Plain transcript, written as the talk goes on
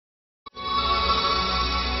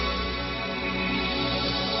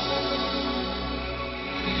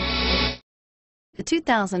The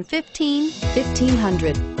 2015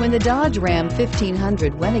 1500. When the Dodge Ram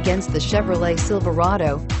 1500 went against the Chevrolet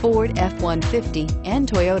Silverado, Ford F-150, and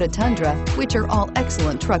Toyota Tundra, which are all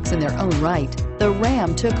excellent trucks in their own right, the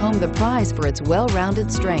Ram took home the prize for its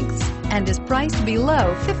well-rounded strengths and is priced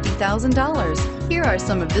below $50,000. Here are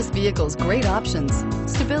some of this vehicle's great options: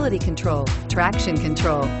 stability control, traction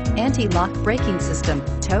control, anti-lock braking system,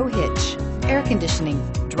 tow hitch, air conditioning,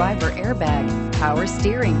 driver airbag, power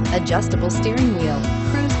steering, adjustable steering wheel,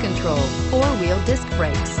 cruise control, four-wheel disc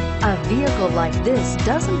brakes. A vehicle like this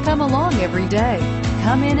doesn't come along every day.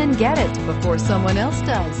 Come in and get it before someone else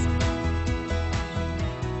does.